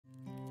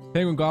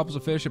Penguin gobbles a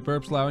fish, it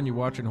burps loud, and you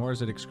watch in horror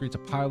as it excretes a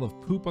pile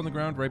of poop on the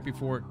ground right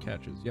before it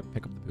catches. Yep,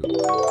 pick up the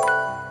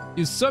poop.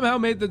 You somehow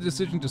made the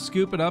decision to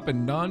scoop it up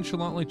and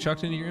nonchalantly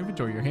chucked it into your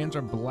inventory. Your hands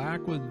are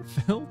black with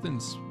filth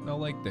and smell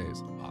like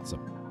days.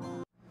 Awesome.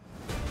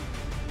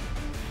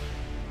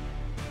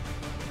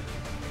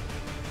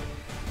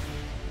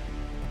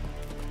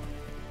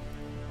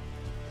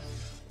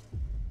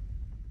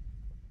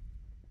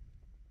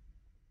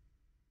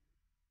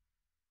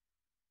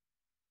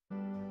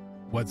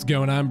 What's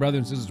going on, brothers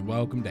and sisters?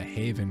 Welcome to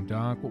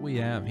Havendock. What we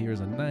have here is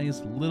a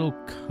nice little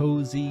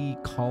cozy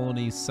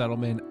colony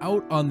settlement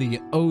out on the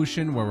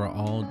ocean where we're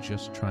all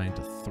just trying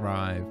to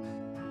thrive.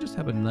 Just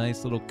have a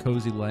nice little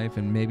cozy life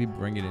and maybe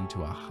bring it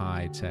into a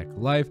high-tech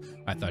life.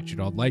 I thought you'd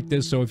all like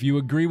this, so if you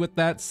agree with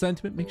that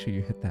sentiment, make sure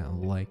you hit that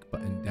like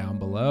button down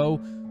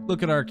below.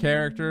 Look at our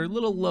character, a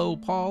little low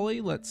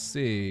poly. Let's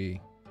see.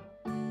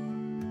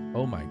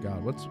 Oh my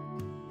god, what's...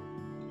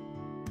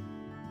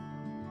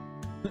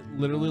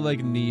 literally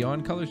like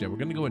neon colors. Yeah, we're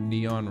gonna go with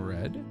neon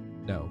red.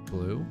 No,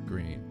 blue,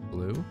 green,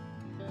 blue,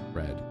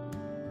 red.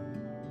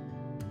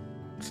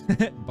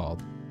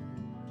 Bald.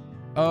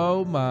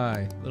 Oh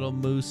my, little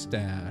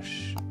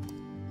mustache.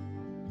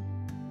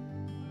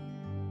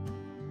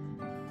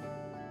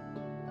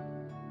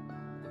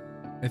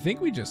 I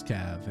think we just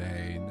have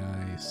a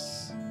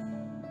nice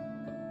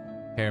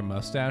hair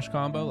mustache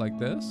combo like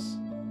this.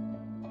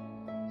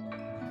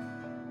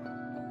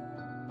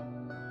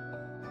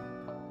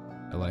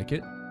 I like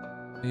it.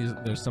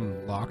 There's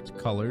some locked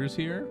colors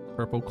here.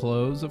 Purple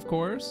clothes, of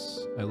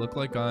course. I look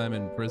like I'm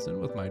in prison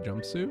with my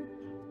jumpsuit.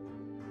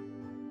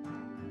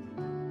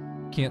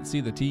 Can't see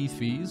the teeth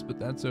fees, but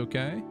that's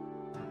okay.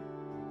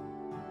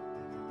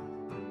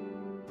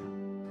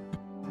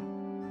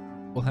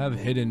 We'll have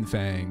hidden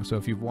fangs. So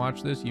if you've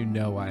watched this, you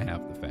know I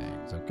have the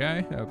fangs,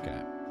 okay?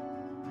 Okay.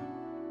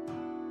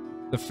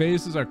 The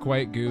faces are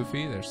quite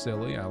goofy. They're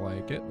silly. I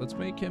like it. Let's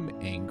make him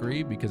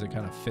angry because it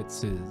kind of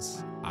fits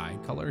his eye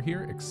color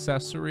here.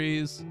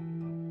 Accessories.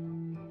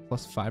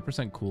 Plus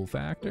 5% cool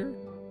factor.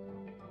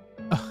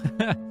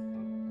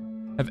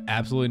 Have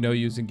absolutely no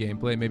use in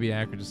gameplay. It may be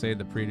accurate to say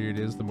the prettier it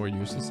is, the more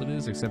useless it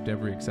is, except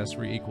every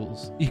accessory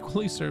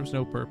equally serves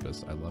no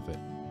purpose. I love it.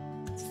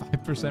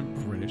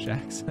 5% British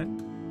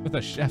accent with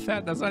a chef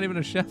hat? That's not even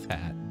a chef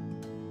hat.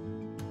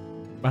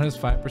 Minus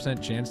 5%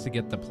 chance to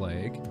get the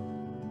plague.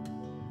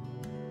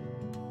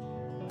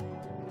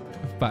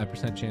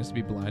 5% chance to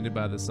be blinded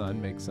by the sun.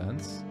 Makes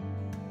sense.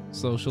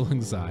 Social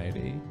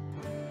anxiety.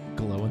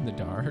 Glow in the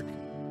dark.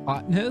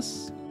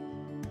 Hotness.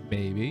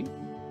 Maybe.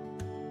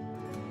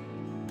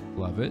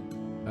 Love it.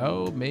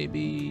 Oh,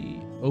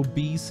 maybe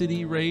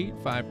obesity rate.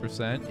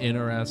 5%.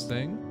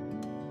 Interesting.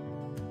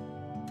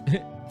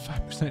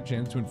 5%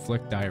 chance to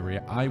inflict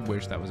diarrhea. I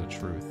wish that was a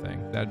true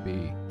thing. That'd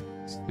be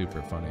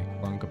super funny.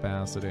 Lung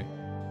capacity.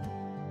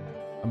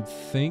 I'm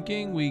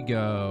thinking we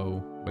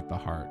go with the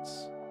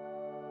hearts.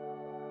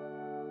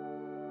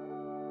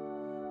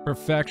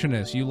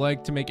 Perfectionist. You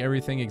like to make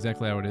everything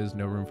exactly how it is.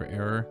 No room for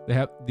error.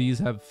 These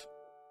have,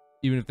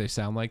 even if they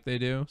sound like they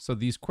do. So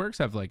these quirks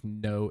have like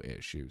no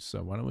issues.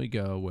 So why don't we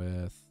go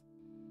with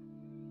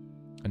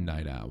a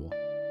night owl?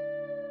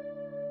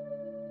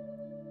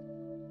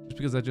 Just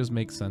because that just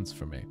makes sense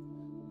for me.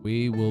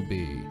 We will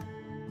be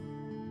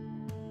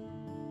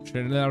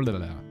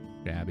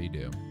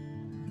ShabbyDoo.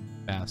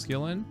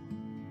 Masculine,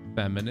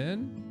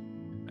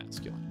 feminine,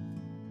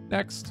 masculine.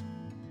 Next.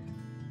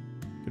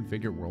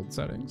 Configure world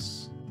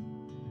settings.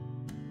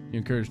 You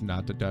encourage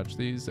not to touch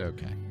these?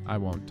 Okay, I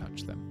won't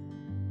touch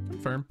them.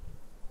 Confirm.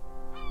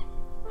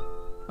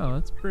 Oh,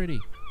 that's pretty.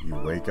 You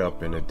wake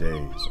up in a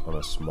daze on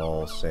a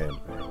small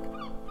sandbank.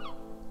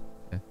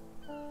 Okay.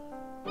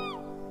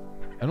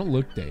 I don't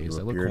look dazed.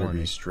 I look horny. You appear to be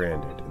horny.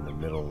 stranded in the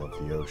middle of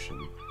the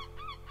ocean.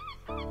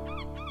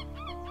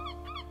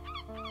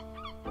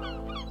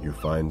 You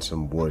find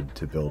some wood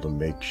to build a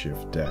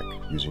makeshift deck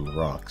using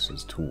rocks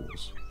as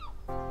tools.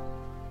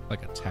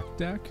 Like a tech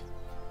deck?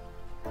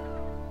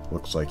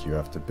 Looks like you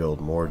have to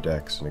build more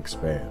decks and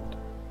expand.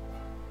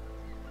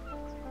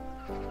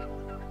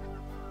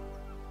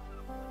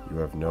 You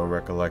have no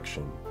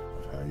recollection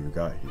of how you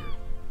got here,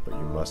 but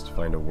you must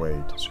find a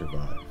way to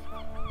survive.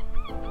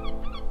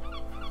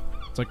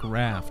 It's like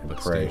Raft, but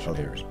pray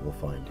stationary. others will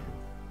find you.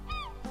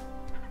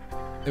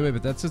 Hey, wait,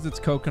 but that says it's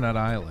Coconut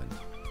Island.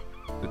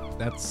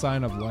 That's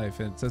Sign of Life,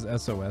 and it says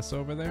SOS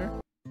over there.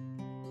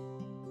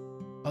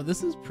 Oh,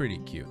 this is pretty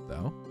cute,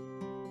 though.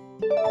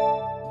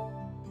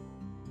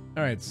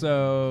 All right,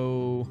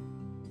 so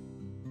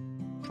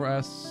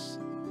press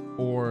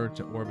or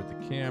to orbit the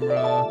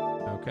camera.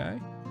 Okay.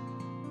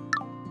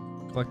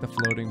 Collect the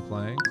floating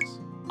planks.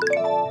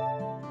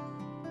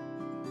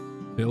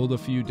 Build a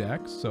few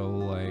decks. So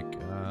like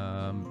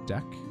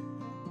deck.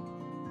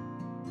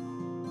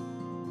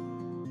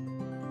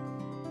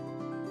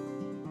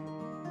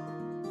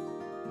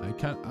 I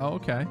can't. Oh,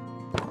 okay.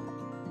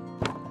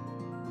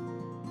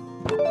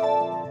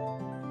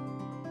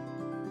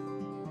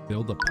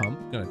 Build a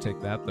pump. Gonna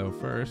take that though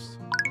first.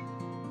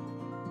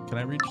 Can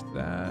I reach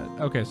that?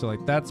 Okay, so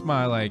like that's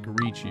my like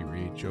reachy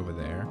reach over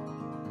there.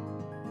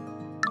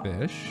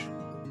 fish.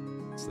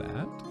 What's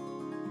that?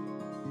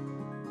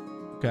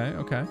 Okay,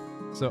 okay.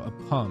 So a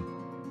pump.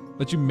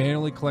 Let you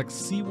manually collect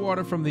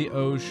seawater from the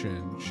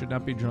ocean. Should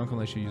not be drunk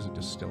unless you use a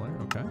distiller.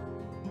 Okay.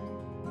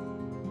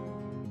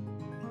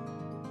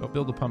 I'll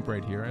build a pump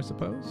right here, I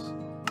suppose.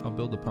 I'll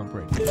build a pump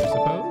right here, I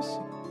suppose.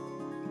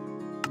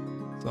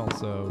 Let's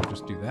also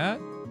just do that.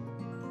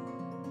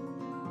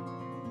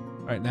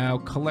 All right, now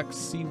collect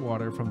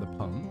seawater from the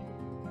pump.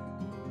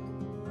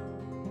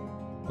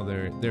 Well,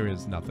 there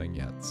is nothing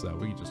yet, so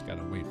we just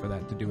gotta wait for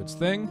that to do its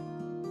thing.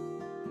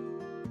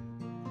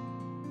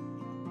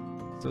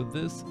 So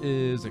this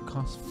is, it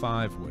costs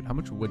 5 wood. How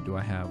much wood do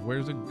I have?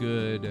 Where's a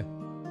good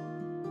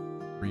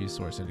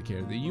resource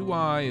indicator? The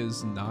UI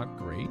is not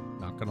great,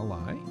 not gonna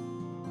lie.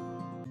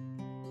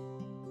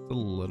 It's a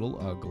little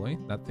ugly.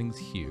 That thing's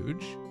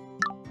huge.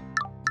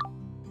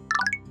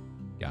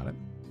 Got it.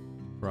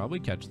 Probably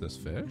catch this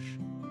fish.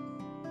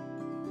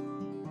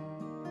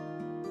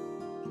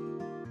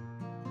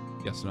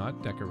 Guess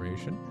not.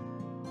 Decoration.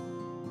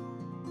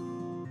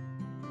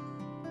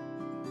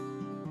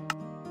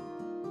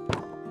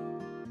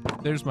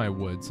 There's my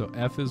wood. So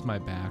F is my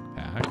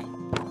backpack.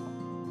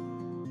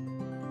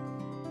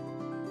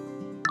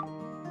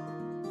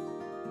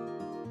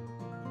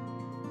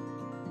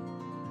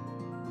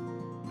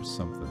 There's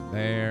something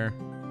there.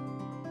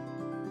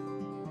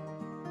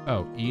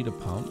 Oh, E to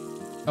pump.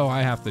 Oh,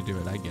 I have to do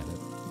it. I get it.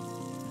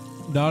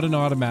 Not an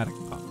automatic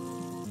pump.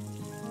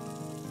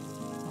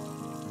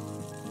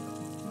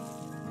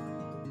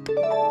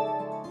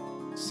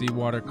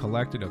 Seawater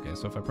collected. Okay,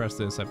 so if I press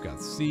this, I've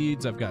got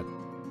seeds. I've got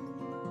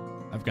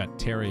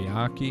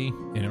teriyaki.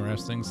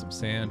 Interesting. Some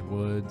sand,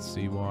 wood,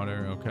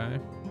 seawater. Okay.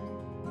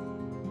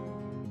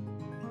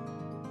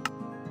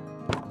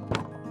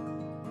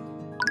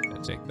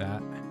 Gonna take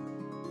that.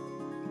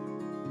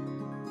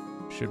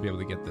 Should be able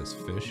to get this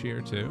fish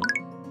here too.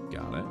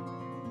 Got it.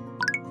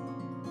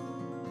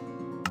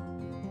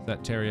 Is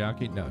that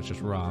teriyaki? No, it's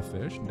just raw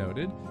fish.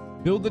 Noted.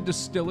 Build the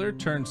distiller.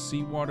 Turn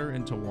seawater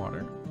into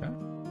water. Okay.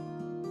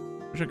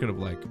 Wish I could have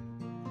like,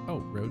 oh,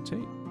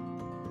 rotate.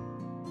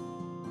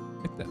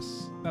 Like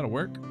this. That'll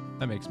work.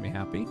 That makes me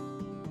happy.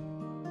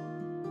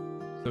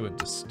 So a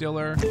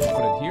distiller, put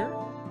it here.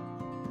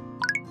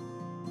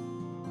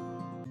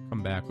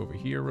 Come back over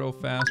here real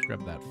fast,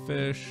 grab that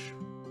fish.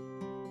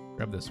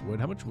 Grab this wood.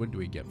 How much wood do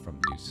we get from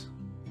these?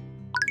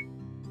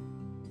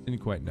 Didn't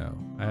quite know.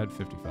 I had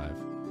 55.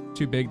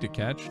 Too big to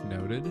catch,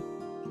 noted.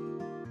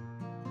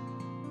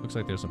 Looks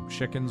like there's some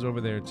chickens over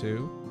there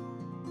too.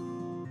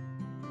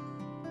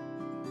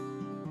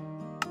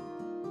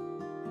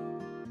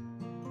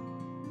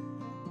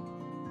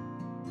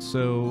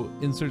 So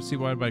insert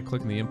seawater by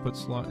clicking the input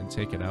slot and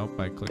take it out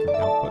by clicking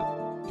the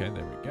output. Okay,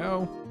 there we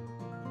go.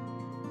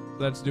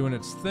 So that's doing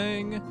its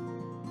thing.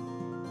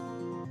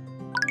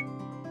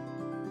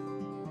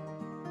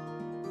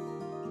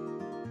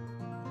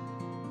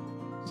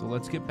 So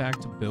let's get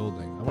back to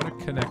building. I want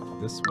to connect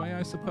this way,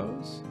 I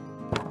suppose.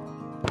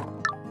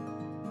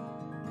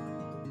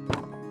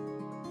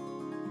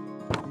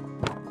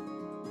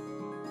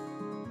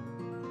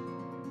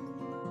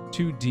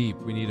 Too deep.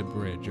 We need a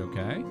bridge,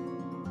 okay?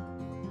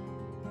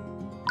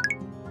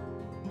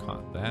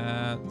 Caught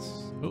that.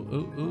 Oh,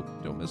 oh, oh.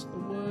 Don't miss the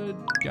wood.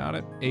 Got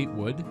it. 8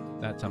 wood.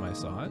 That time I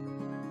saw it.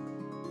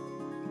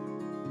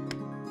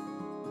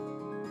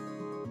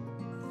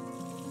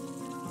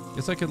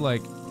 Guess I could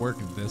like work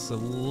this a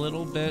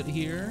little bit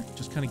here.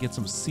 Just kind of get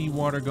some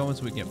seawater going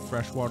so we can get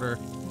fresh water.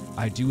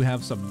 I do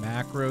have some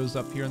macros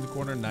up here in the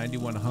corner.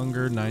 91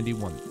 hunger,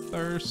 91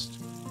 thirst.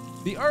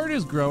 The art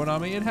is growing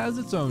on me. It has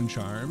its own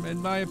charm.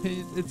 In my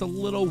opinion, it's a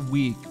little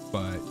weak,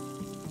 but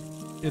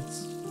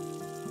it's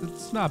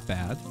not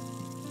bad.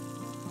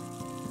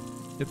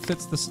 It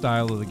fits the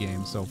style of the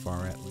game so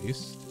far, at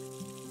least.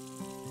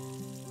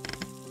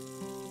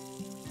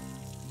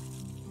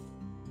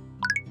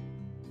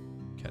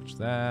 Catch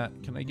that.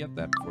 Can I get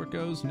that before it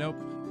goes? Nope.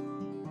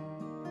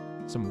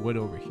 Some wood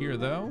over here,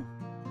 though.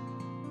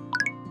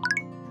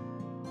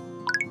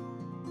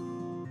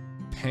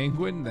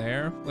 Penguin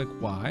there? Like,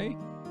 why?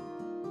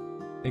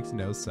 Makes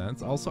no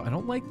sense. Also, I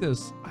don't like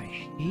this. I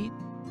hate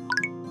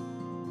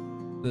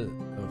the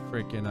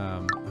freaking,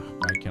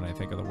 why can't I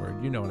think of the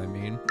word? You know what I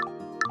mean.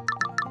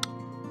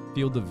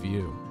 Field of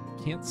view.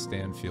 Can't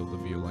stand field of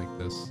view like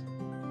this.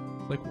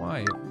 Like,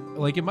 why?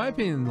 Like, in my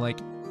opinion, like,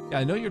 yeah,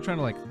 I know you're trying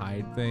to, like,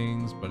 hide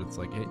things, but it's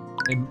like,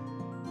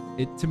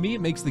 it to me,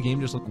 it makes the game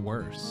just look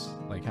worse.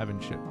 Like, having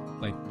shit,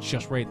 like,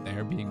 just right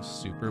there being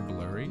super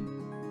blurry.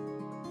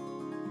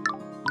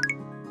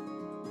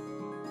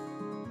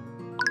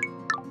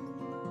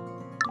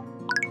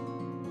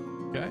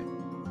 Okay.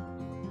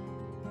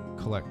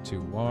 Collect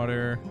 2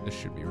 water. This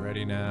should be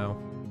ready now.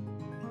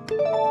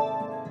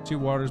 2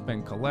 water's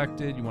been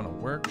collected. You want a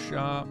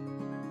workshop.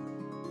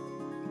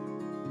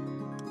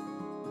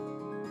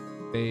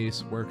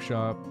 Base,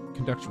 workshop.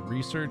 Conduct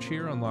research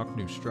here. Unlock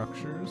new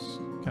structures.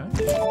 Okay.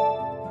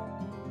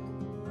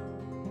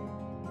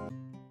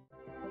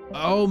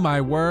 Oh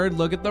my word.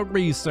 Look at the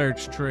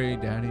research tree.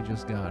 Daddy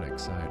just got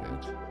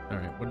excited. All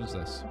right. What is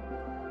this?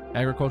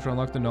 Agriculture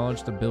unlock the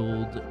knowledge to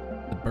build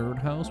the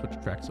birdhouse, which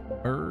attracts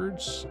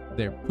birds.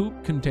 Their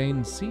poop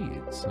contains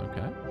seeds.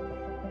 Okay.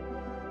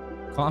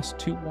 Cost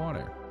 2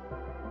 water.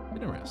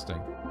 Interesting.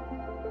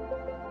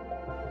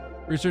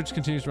 Research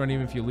continues to run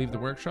even if you leave the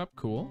workshop.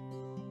 Cool.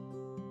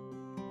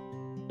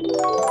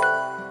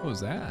 What was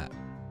that?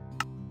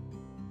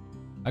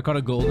 I caught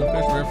a golden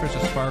fish. Rare fish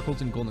that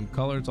sparkles in golden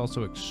color. It's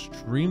also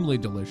extremely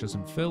delicious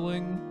and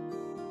filling.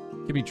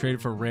 Can be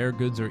traded for rare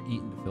goods or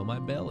eaten to fill my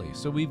belly.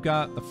 So we've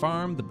got the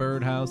farm, the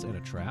birdhouse, and a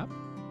trap.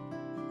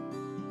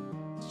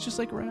 It's just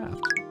like a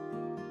raft.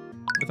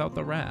 Without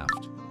the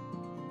raft.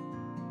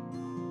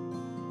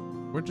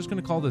 We're just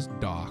gonna call this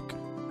dock.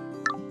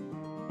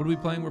 What are we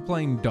playing? We're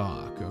playing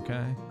dock,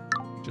 okay?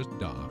 Just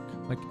dock.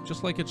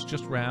 Just like it's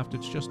just raft,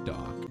 it's just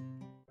dock.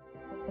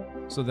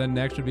 So then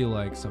next would be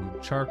like some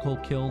charcoal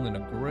kiln and a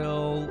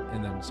grill,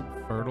 and then some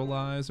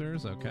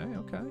fertilizers. Okay,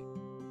 okay.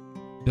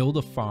 Build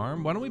a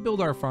farm. Why don't we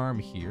build our farm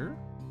here?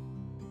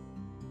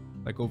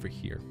 Like over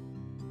here.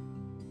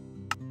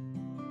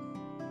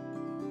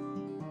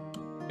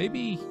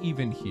 Maybe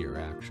even here,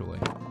 actually.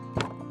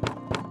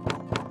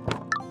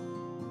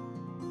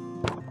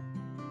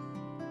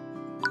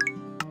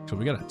 So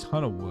we got a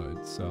ton of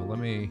wood, so let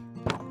me...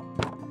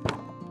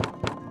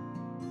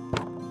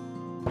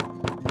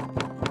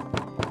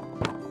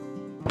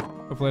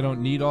 Hopefully I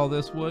don't need all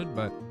this wood,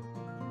 but...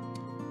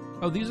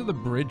 Oh, these are the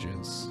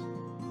bridges.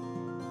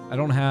 I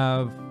don't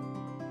have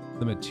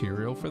the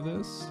material for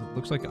this. It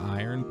looks like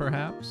iron,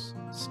 perhaps.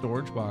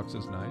 Storage box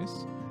is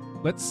nice.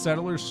 Let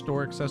settlers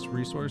store excess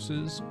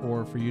resources,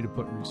 or for you to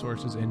put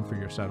resources in for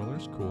your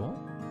settlers. Cool.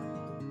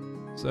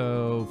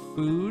 So,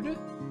 food.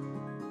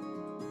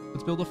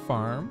 Let's build a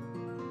farm.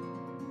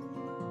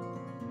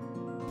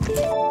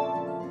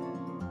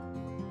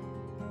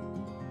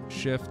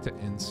 Shift to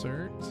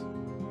insert.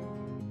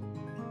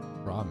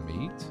 Raw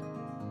meat.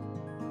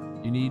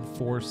 You need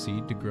 4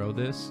 seed to grow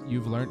this.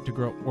 You've learned to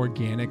grow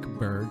organic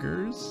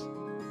burgers.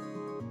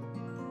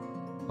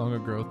 Longer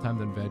growth time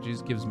than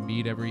veggies. Gives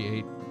meat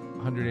every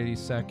 180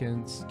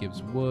 seconds.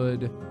 Gives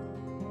wood.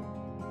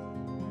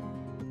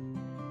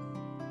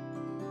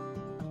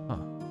 Huh.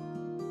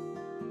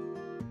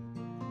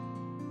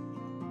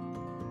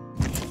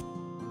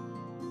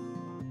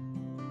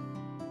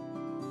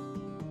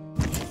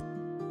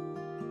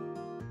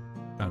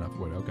 Not enough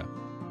wood, okay.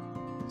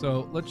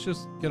 So let's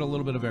just get a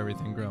little bit of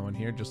everything growing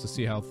here just to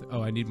see how...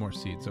 Oh, I need more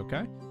seeds,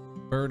 okay.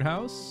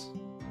 Birdhouse.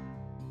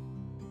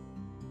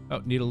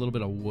 Oh, need a little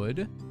bit of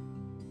wood.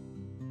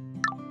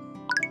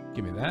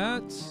 Give me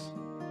that.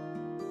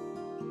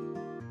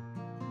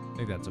 I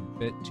think that's a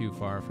bit too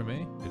far for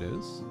me. It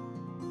is.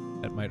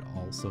 That might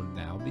also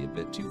now be a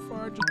bit too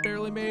far. Just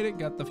barely made it.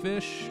 Got the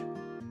fish.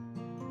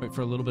 Wait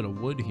for a little bit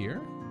of wood here.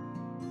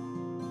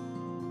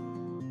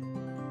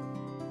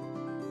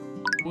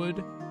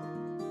 Wood.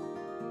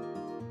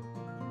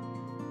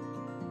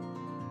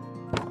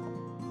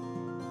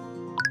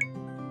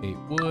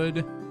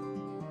 Wood.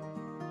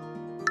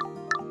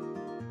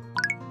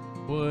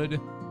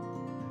 Wood.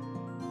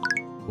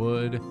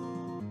 Wood.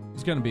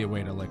 There's gonna be a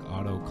way to like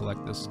auto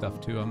collect this stuff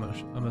too, I'm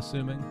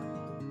assuming.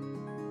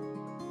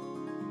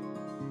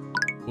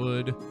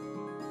 Wood.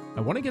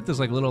 I want to get this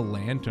like little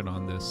lantern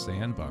on this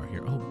sandbar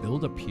here. Oh,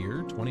 build a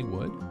pier, 20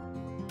 wood.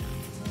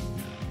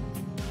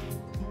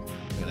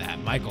 Look at that,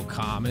 Michael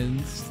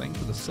Commons. Thanks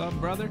for the sub,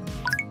 brother.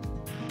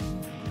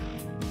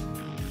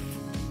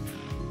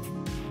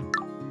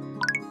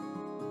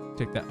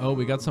 Take that. Oh,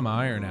 we got some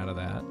iron out of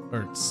that.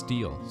 Or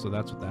steel. So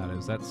that's what that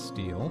is. That's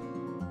steel.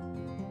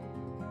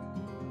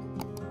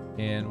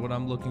 And what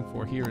I'm looking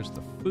for here is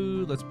the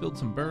food. Let's build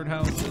some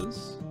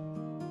birdhouses.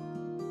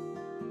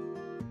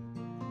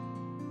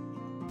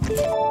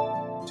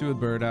 2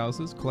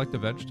 birdhouses. Collect a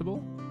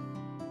vegetable.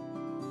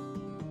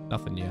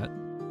 Nothing yet.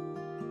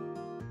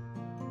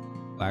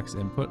 Lacks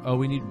input. Oh,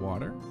 we need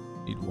water.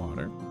 Need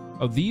water.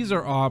 Oh, these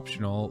are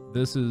optional.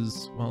 This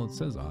is... Well, it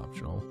says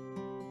optional.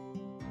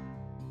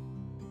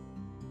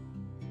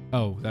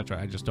 Oh, that's right.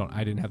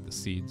 I didn't have the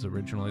seeds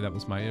originally. That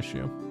was my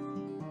issue.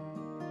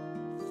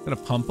 Gonna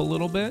pump a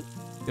little bit.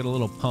 Get a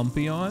little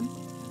pumpy on.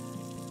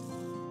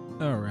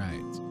 All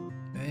right.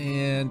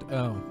 And,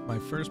 oh, my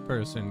first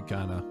person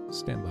kinda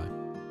stand by.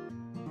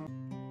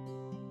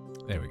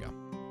 There we go.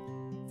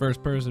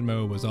 First person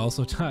mode was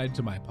also tied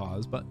to my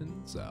pause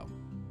button, so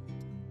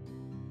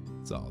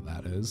that's all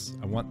that is.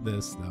 I want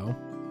this though.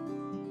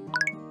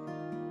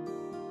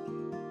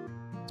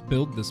 Let's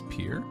build this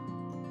pier.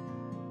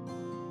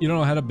 You don't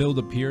know how to build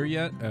a pier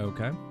yet?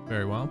 Okay,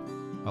 very well.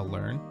 I'll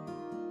learn.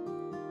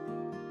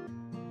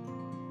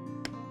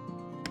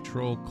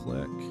 Control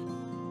click.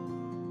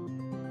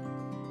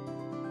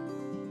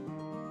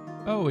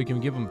 Oh, we can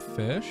give them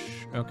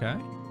fish. Okay.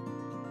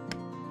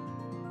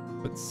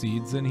 Put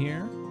seeds in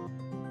here.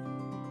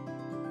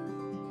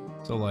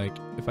 So like,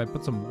 if I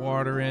put some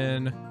water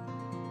in,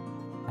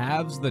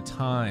 halves the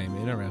time.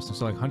 Interesting.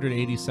 So like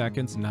 180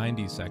 seconds,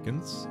 90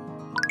 seconds.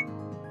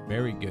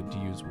 Very good to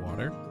use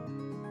water.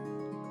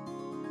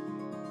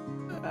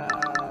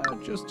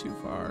 Just too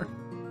far.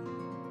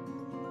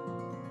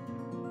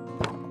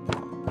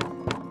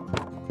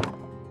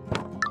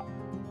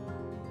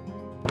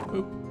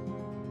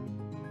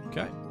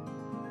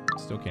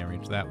 can't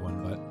reach that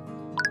one, but...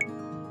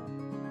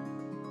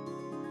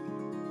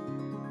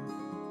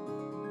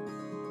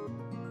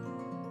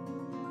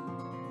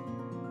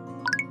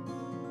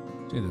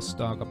 Just need to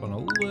stock up on a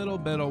little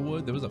bit of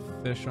wood. There was a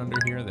fish under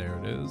here. There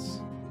it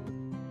is.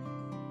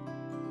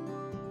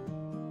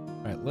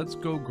 Alright, let's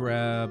go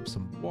grab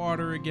some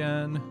water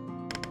again.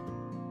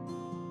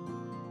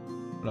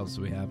 What else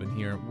do we have in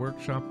here?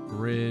 Workshop,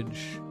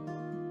 bridge.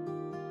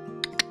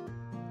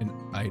 An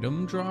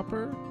item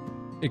dropper?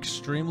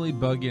 Extremely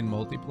buggy in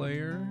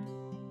multiplayer.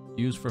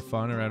 Used for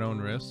fun or at own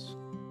risk.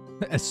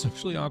 As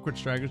socially awkward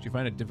stragglers, you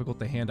find it difficult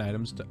to hand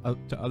items to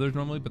others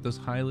normally, but this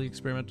highly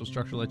experimental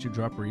structure lets you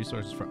drop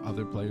resources for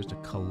other players to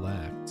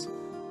collect.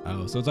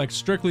 Oh, so it's like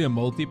strictly a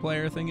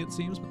multiplayer thing, it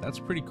seems, but that's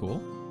pretty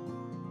cool.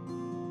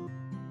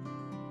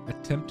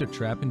 Attempt to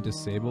trap and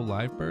disable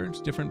live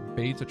birds. Different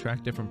baits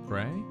attract different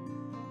prey.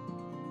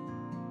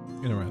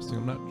 Interesting.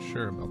 I'm not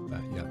sure about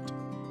that yet.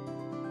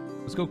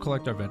 Let's go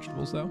collect our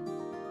vegetables, though.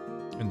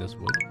 In this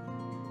wood.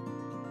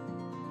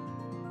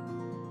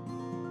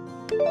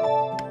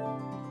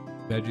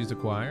 Veggies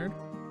acquired.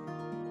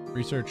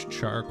 Research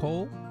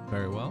charcoal.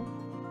 Very well.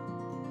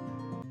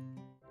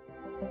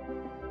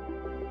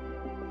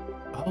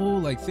 Oh,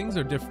 like things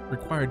are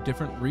require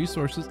different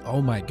resources.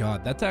 Oh my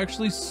god, that's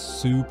actually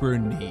super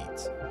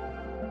neat.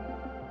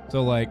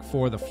 So like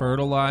for the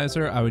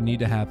fertilizer, I would need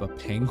to have a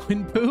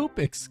penguin poop?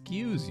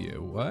 Excuse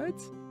you, what?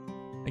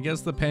 I guess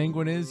the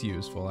penguin is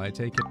useful. I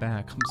take it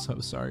back. I'm so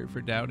sorry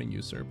for doubting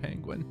you, Sir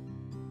Penguin.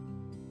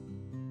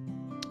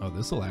 Oh,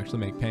 this will actually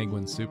make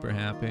Penguin super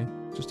happy.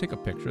 Just take a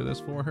picture of this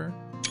for her.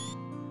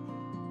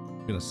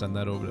 I'm gonna send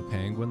that over to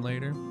Penguin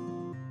later.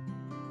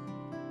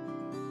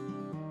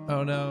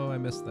 Oh no, I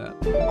missed that.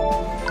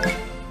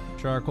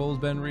 Charcoal's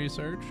been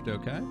researched,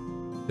 okay.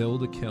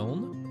 Build a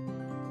kiln.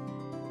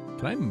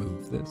 Can I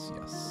move this?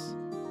 Yes.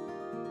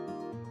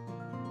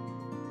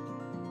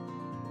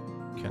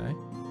 Okay.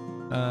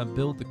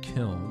 Build the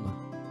kiln.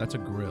 That's a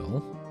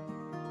grill.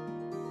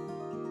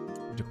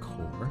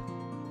 Decor.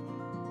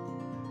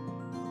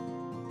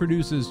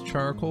 Produces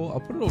charcoal. I'll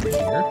put it over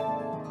here.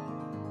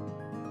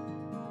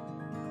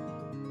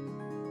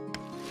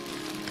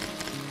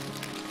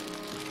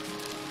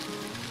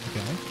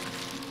 Okay.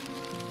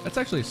 That's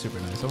actually super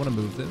nice. I want to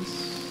move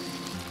this.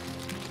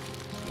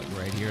 Like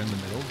right here in the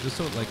middle, just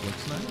so it like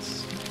looks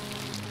nice.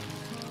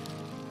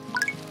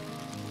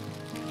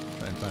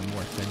 Try and find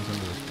more things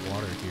under this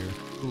water here.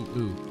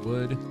 Ooh,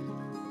 wood.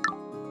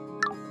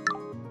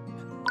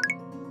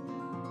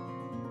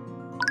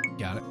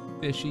 Got it.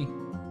 Fishy.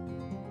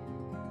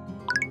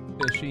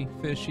 Fishy,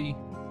 fishy.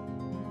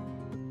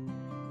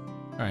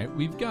 All right,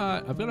 I've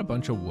got a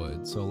bunch of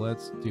wood, so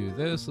let's do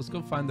this. Let's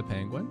go find the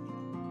penguin.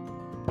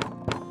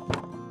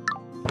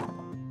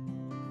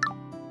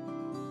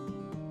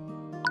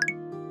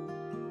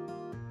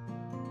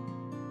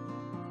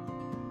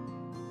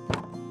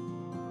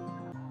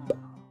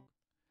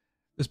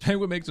 This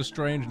penguin makes a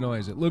strange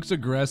noise. It looks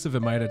aggressive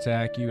and might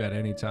attack you at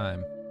any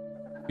time.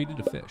 Feed it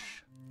a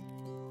fish.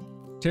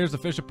 Tears the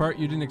fish apart.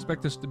 You didn't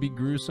expect this to be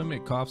gruesome.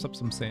 It coughs up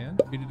some sand.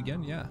 Feed it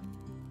again? Yeah.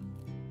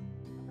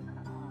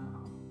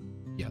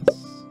 Yes.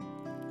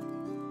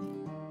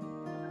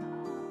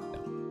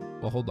 No.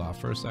 We'll hold off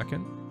for a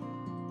second.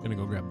 I'm gonna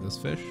go grab this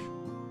fish.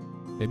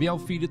 Maybe I'll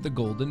feed it the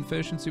golden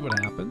fish and see what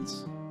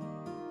happens.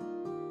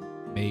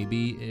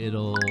 Maybe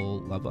it'll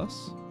love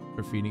us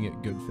for feeding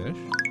it good fish.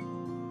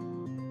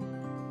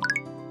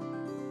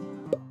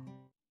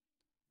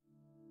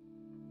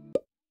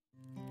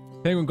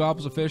 Penguin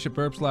gobbles a fish, it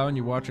burps loud, and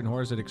you watch in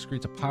horror as it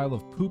excretes a pile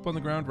of poop on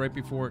the ground right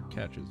before it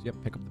catches. Yep,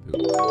 pick up the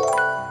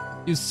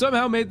poop. You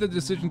somehow made the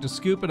decision to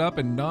scoop it up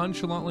and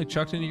nonchalantly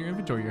chucked it into your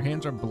inventory. Your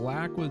hands are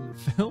black with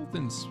filth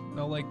and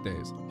smell like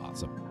days.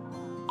 Awesome.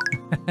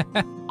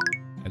 I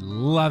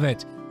love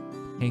it.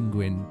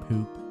 Penguin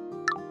poop.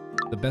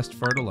 The best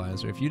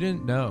fertilizer. If you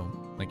didn't know,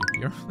 like if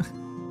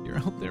you're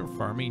out there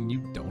farming and you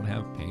don't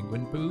have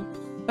penguin poop,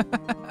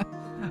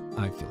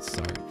 I feel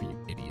sorry for you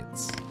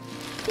idiots.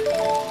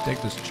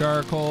 Take this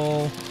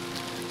charcoal.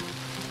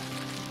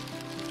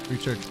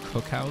 Research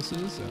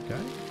cookhouses.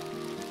 Okay.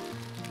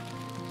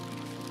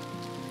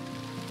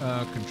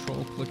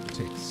 Control click to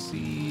take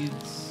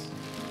seeds.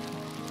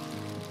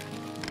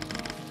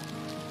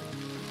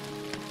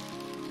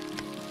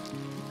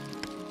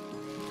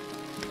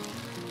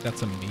 Got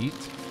some meat.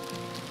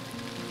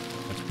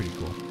 That's pretty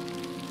cool.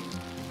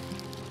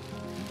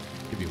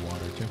 Give you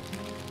water too.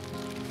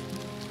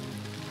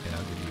 And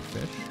I'll give you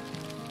fish.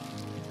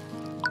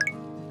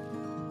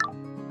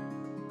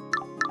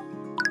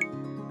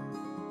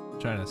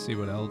 Trying to see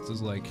what else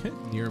is like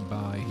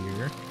nearby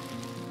here.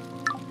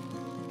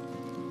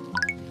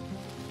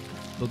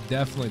 There'll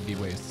definitely be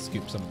ways to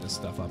scoop some of this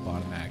stuff up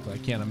automatically. I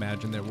can't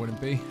imagine there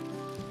wouldn't be.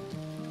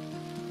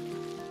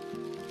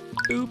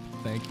 Oop,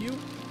 thank you.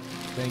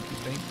 Thank you,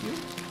 thank you.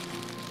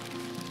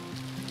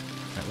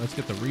 All right, let's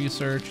get the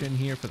research in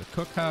here for the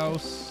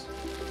cookhouse.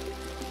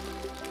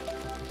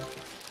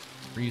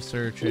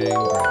 Researching,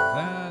 grab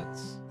that.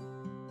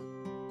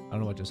 I don't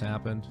know what just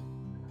happened.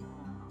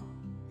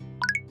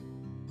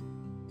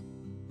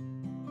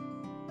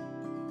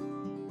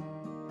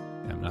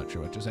 Not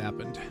sure what just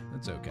happened.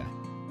 That's okay.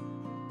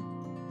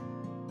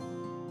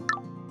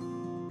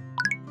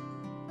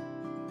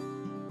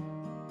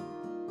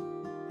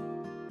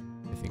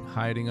 Anything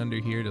hiding under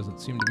here doesn't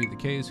seem to be the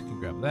case. We can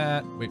grab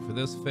that. Wait for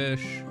this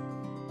fish.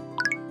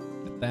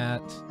 Get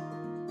that.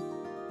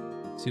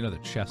 See another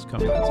chest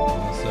coming. That's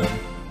awesome.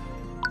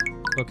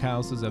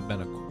 Cookhouses have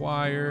been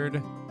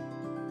acquired.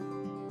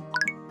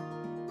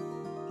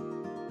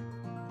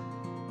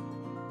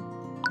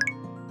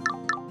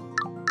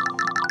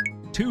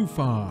 Too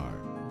far.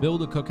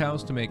 Build a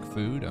cookhouse to make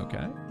food.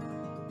 Okay.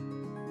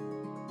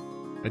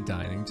 A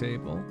dining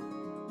table.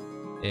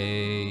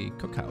 A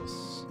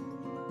cookhouse.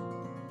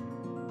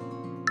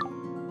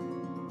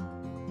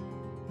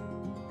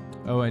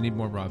 Oh, I need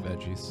more raw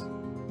veggies.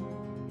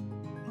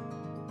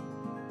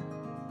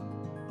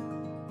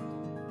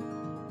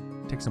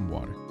 Take some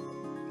water.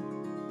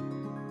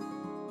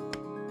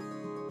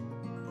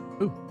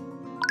 Ooh.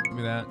 Give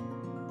me that.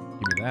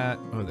 Give me that.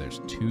 Oh, there's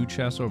 2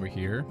 chests over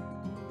here.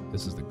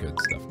 This is the good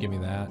stuff. Give me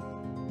that.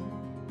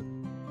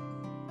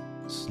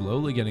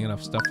 Slowly getting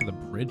enough stuff for the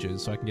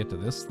bridges so I can get to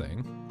this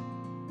thing.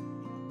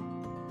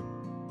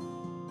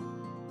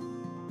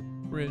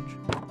 Bridge.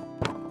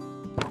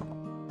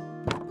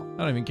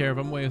 I don't even care if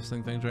I'm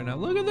wasting things right now.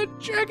 Look at the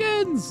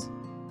chickens!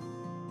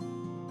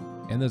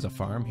 And there's a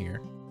farm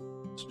here.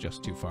 It's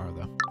just too far,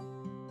 though.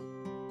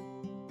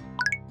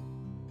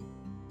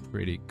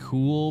 Pretty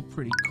cool,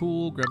 pretty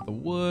cool. Grab the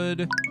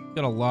wood.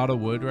 Got a lot of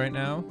wood right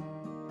now.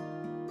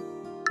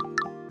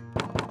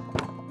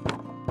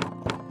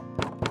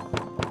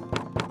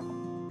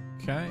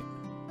 Okay.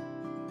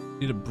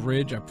 Need a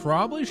bridge. I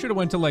probably should have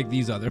went to, like,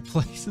 these other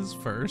places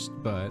first,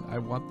 but I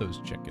want those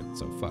chickens,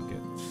 so fuck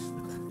it.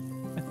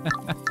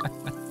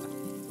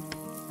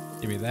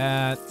 Give me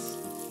that.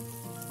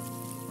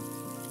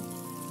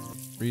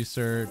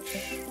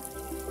 Research.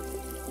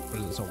 What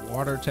is this? A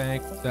water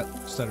tank that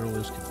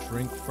settlers can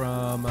drink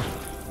from.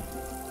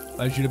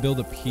 Allows you to build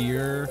a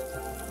pier.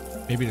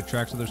 Maybe to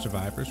attract other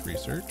survivors.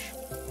 Research.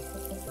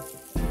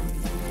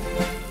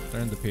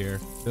 Learn the pier.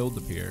 Build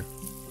the pier.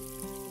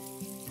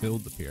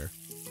 Build the pier.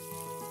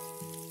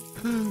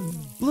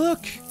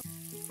 Look!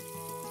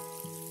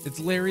 It's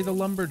Larry the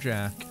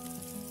Lumberjack.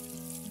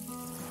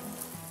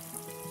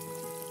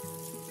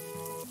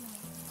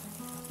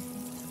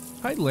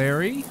 Hi,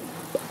 Larry.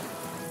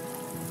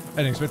 I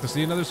didn't expect to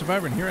see another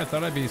survivor in here. I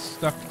thought I'd be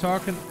stuck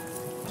talking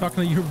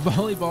to your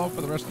volleyball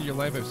for the rest of your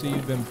life. I see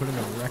you've been putting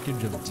a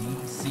wreckage of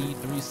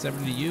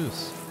DC-370 to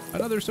use.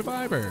 Another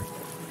survivor.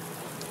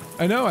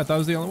 I know, I thought I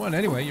was the only one.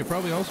 Anyway, you're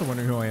probably also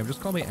wondering who I am.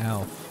 Just call me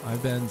Alf.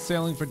 I've been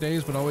sailing for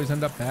days, but always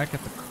end up back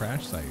at the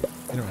crash site.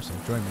 Interesting.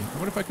 Join me. I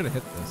wonder if I could have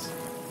hit this.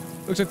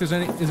 Looks like there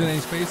isn't any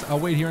space. I'll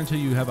wait here until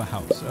you have a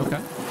house. Okay.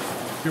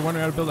 If you're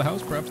wondering how to build a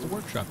house, perhaps the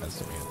workshop has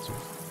some answers.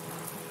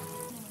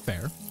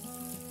 Fair.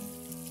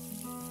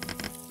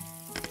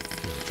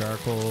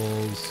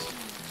 Charcoals.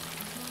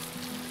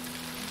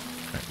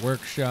 Right,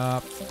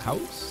 workshop.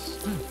 House.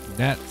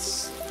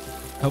 Nets.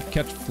 Help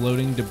catch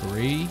floating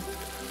debris.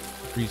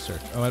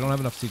 Research. Oh, I don't have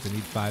enough seeds. I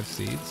need 5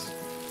 seeds.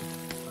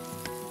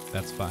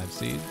 That's 5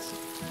 seeds.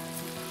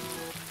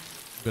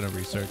 I'm gonna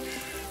research.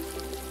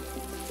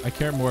 I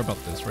care more about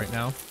this right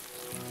now.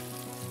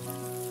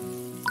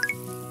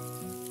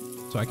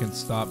 So I can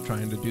stop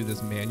trying to do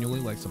this manually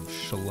like some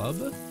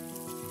schlub.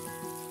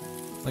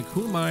 Like,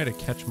 who am I to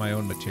catch my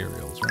own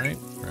materials, right?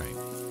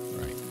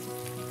 Right.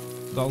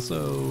 It's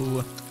also...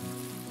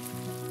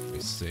 Let me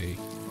see.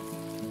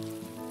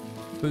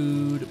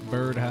 Food,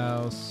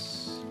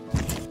 birdhouse.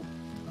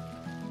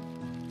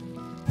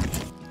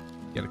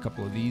 Get a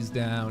couple of these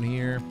down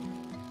here.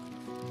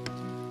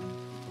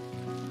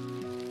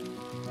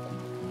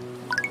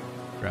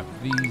 Grab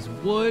these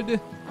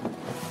wood.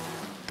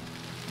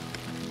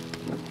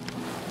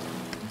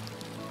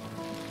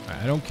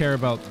 Alright, I don't care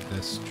about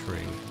this tree.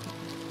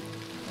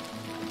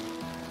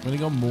 I'm gonna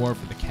go more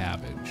for the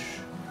cabbage.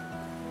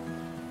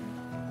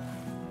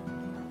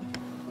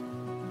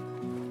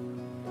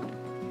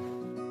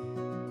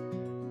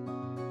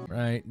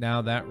 Right,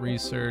 now that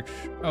research...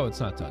 Oh, it's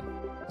not done.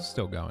 It's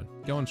still going.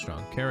 Going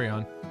strong. Carry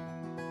on.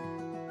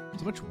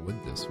 So much wood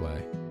this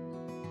way.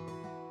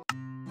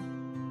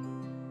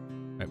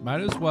 Right, might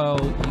as well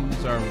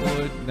use our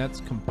wood. That's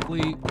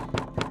complete.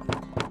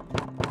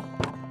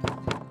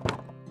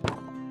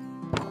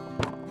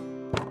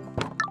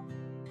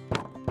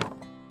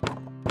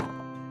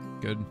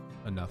 Good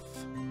enough.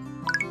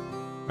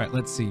 All right,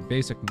 let's see.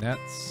 Basic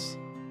nets.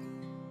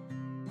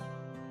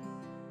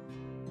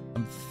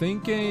 I'm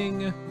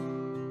thinking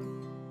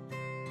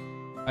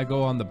I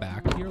go on the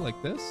back here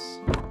like this.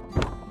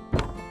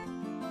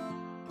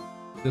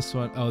 This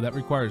one, oh, that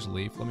requires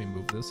leaf. Let me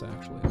move this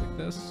actually like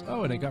this.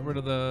 Oh, and I got rid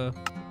of the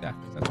deck.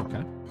 That's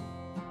okay.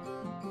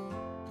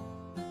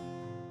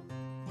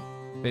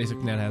 Basic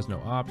net has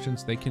no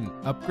options. They can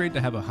upgrade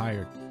to have a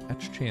higher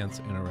catch chance.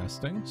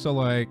 Interesting. So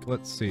like,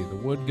 let's see, the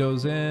wood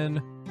goes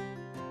in.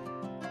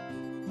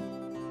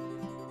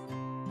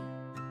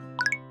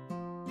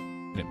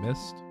 And it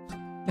missed.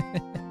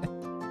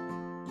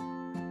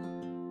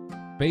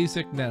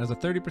 basic net has a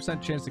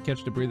 30% chance to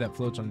catch debris that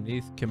floats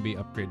underneath, can be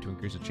upgraded to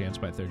increase the chance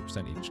by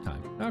 30% each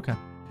time. Okay.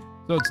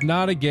 So it's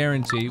not a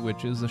guarantee,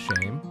 which is a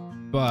shame,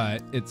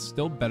 but it's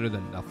still better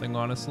than nothing,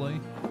 honestly.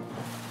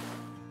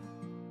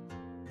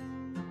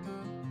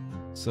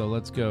 So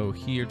let's go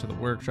here to the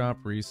workshop,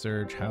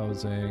 research,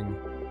 housing.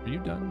 Are you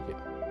done? Yeah.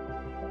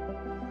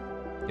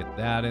 Get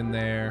that in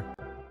there.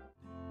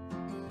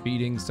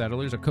 Feeding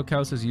settlers. A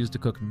cookhouse is used to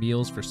cook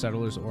meals for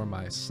settlers or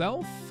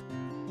myself.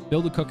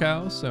 Build a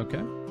cookhouse.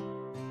 Okay.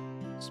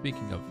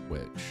 Speaking of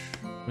which,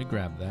 let me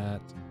grab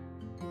that.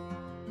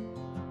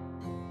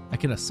 I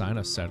can assign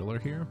a settler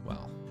here?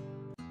 Well,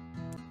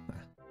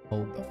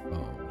 hold the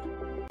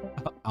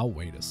phone. I'll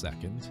wait a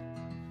second.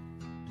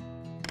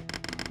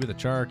 With the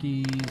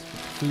charkies, put the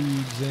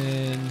foods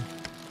in.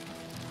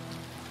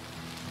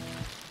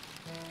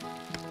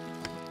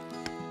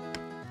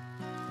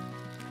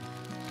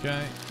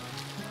 Okay.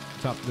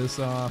 Top this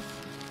off.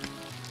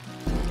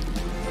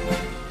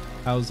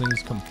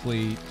 Housing's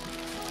complete.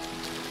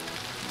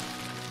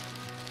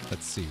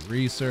 Let's see.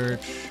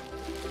 Research.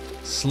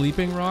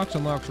 Sleeping rocks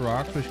unlocks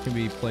rocks which can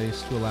be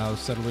placed to allow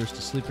settlers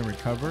to sleep and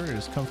recover. It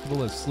is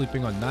comfortable as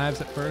sleeping on knives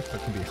at first,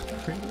 but can be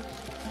upgraded.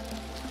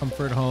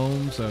 Comfort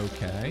homes.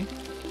 Okay.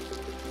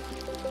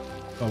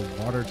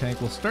 A water tank.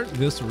 We'll start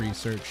this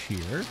research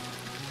here.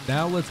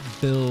 Now let's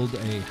build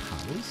a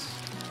house.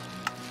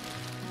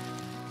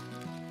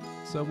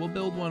 So we'll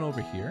build one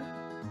over here.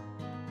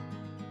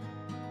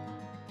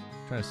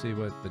 Trying to see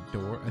what the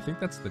door, I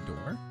think that's the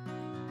door.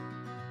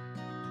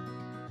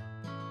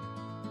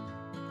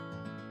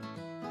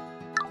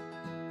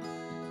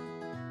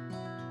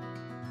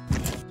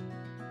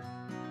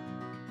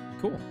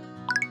 Cool.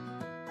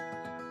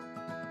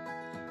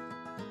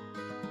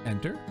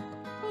 Enter.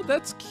 Oh,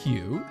 that's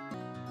cute.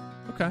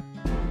 Okay.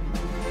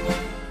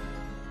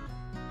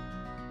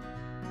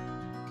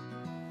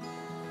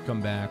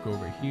 Come back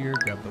over here,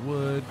 grab the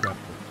wood,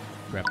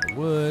 grab the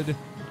wood.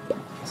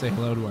 Say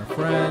hello to our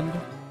friend.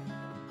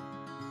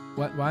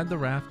 What? Why'd the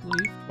raft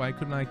leave? Why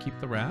couldn't I keep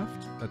the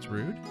raft? That's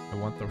rude. I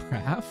want the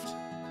raft.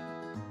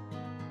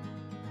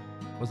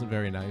 Wasn't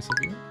very nice of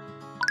you.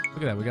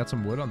 Look at that. We got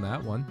some wood on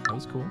that one. That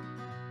was cool.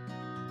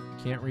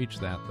 Can't reach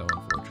that though,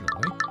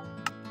 unfortunately.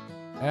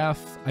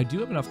 F. I do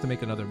have enough to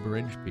make another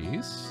bridge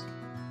piece.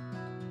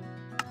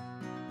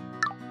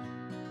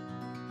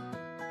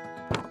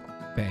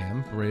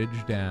 Bam.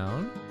 Bridge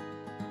down.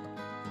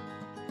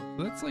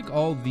 So that's like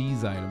all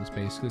these items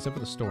basically, except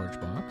for the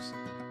storage box.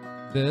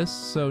 This.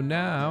 So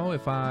now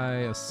if I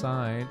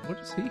assign, what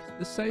does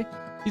this say?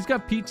 He's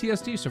got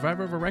PTSD,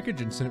 survivor of a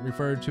wreckage incident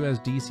referred to as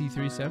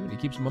DC-370.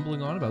 Keeps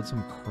mumbling on about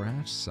some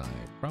crash site.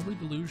 Probably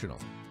delusional.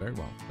 Very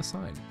well.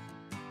 Assigned.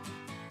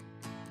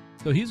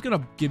 So he's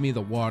gonna give me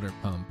the water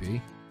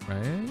pumpy,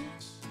 right?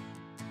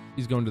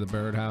 He's going to the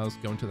birdhouse,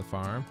 going to the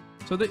farm.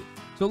 So it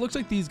looks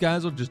like these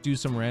guys will just do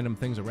some random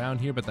things around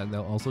here, but then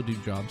they'll also do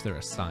jobs they're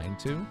assigned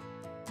to.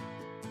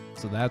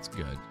 So that's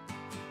good.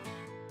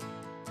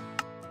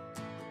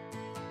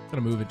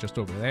 Gonna move it just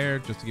over there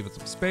just to give it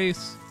some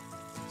space.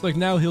 So like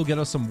now he'll get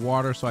us some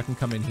water so I can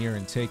come in here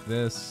and take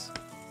this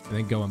and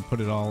then go and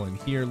put it all in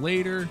here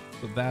later.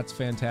 So that's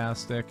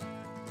fantastic.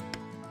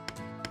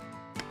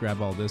 Grab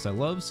all this. I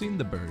love seeing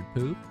the bird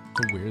poop.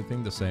 It's a weird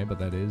thing to say, but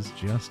that is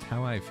just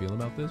how I feel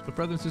about this. But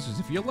brothers and sisters,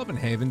 if you're loving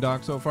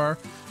Havendock so far,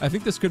 I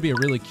think this could be a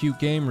really cute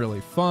game,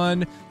 really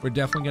fun. We're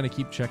definitely going to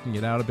keep checking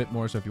it out a bit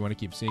more. So if you want to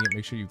keep seeing it,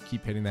 make sure you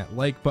keep hitting that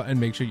like button.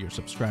 Make sure you're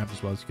subscribed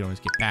as well, so you can always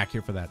get back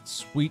here for that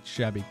sweet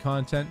shabby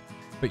content.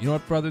 But you know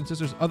what, brothers and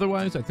sisters,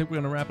 otherwise, I think we're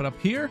going to wrap it up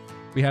here.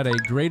 We had a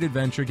great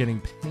adventure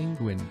getting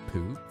penguin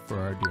poop for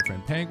our dear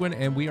friend Penguin,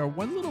 and we are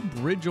one little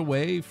bridge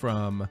away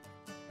from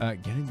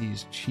getting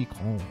these cheek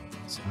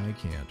horns. I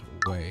can't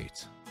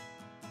wait.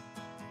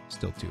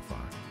 Still too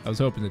far. I was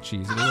hoping to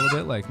cheese it a little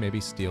bit, like maybe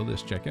steal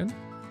this chicken.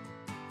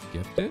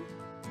 Gift it.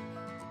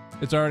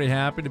 It's already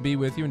happy to be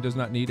with you and does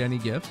not need any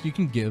gifts. You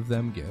can give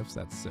them gifts.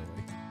 That's silly.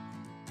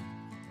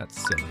 That's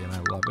silly, and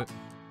I love it.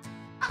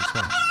 This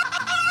one.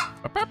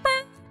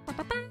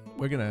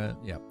 We're gonna,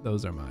 yeah,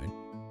 those are mine.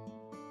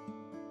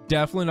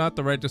 Definitely not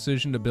the right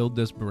decision to build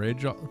this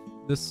bridge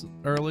this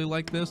early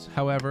like this.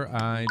 However,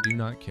 I do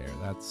not care.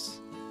 That's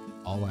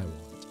all I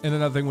want. And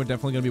another thing we're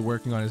definitely going to be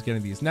working on is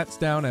getting these nets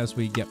down as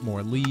we get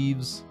more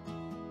leaves.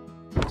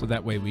 So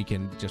that way we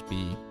can just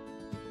be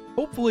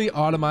hopefully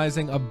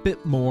automizing a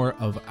bit more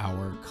of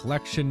our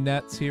collection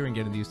nets here and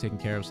getting these taken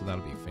care of. So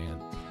that'll be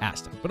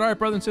fantastic. But all right,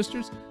 brothers and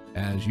sisters,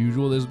 as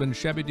usual, this has been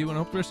ShabbyDoo, and I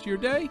hope the rest of your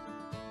day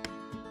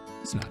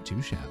is not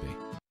too shabby.